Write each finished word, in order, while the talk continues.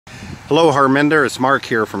Hello Harminder, it's Mark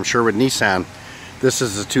here from Sherwood Nissan. This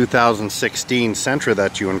is the 2016 Sentra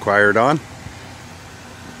that you inquired on.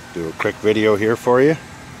 Do a quick video here for you.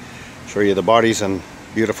 Show you the body's in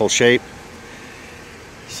beautiful shape.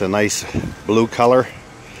 It's a nice blue color,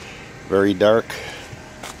 very dark.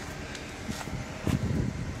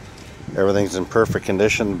 Everything's in perfect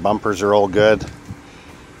condition. Bumpers are all good.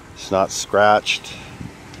 It's not scratched.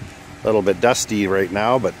 A little bit dusty right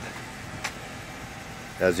now, but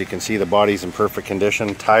as you can see, the body's in perfect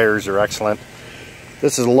condition. Tires are excellent.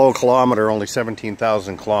 This is a low kilometer, only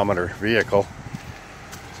 17,000 kilometer vehicle.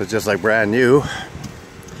 So it's just like brand new,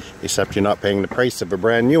 except you're not paying the price of a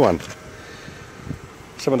brand new one.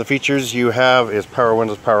 Some of the features you have is power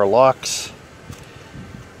windows, power locks,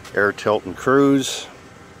 air tilt and cruise,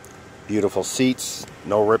 beautiful seats,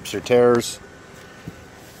 no rips or tears.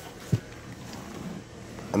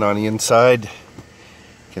 And on the inside,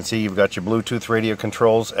 you can see you've got your Bluetooth radio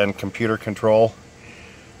controls and computer control.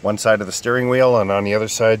 One side of the steering wheel, and on the other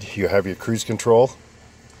side you have your cruise control.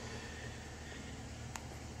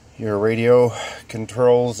 Your radio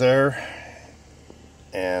controls there.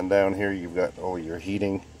 And down here you've got your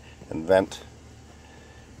heating and vent.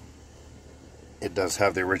 It does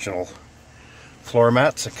have the original floor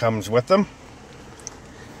mats that comes with them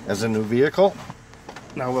as a new vehicle.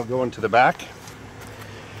 Now we'll go into the back.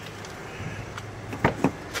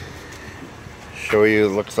 Show you, it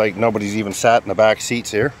looks like nobody's even sat in the back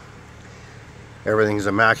seats here. Everything's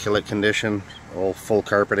immaculate condition, all full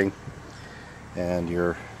carpeting, and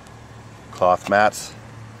your cloth mats.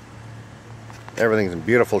 Everything's in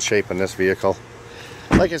beautiful shape in this vehicle.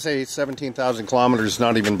 Like I say, 17,000 kilometers,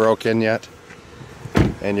 not even broke in yet,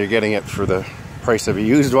 and you're getting it for the price of a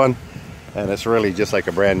used one, and it's really just like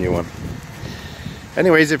a brand new one.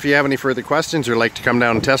 Anyways, if you have any further questions or like to come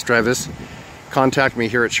down and test drive this, contact me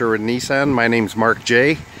here at Sherwood Nissan. My name's Mark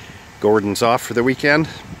J. Gordon's off for the weekend.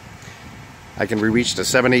 I can be reached at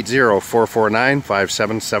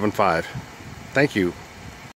 780-449-5775. Thank you.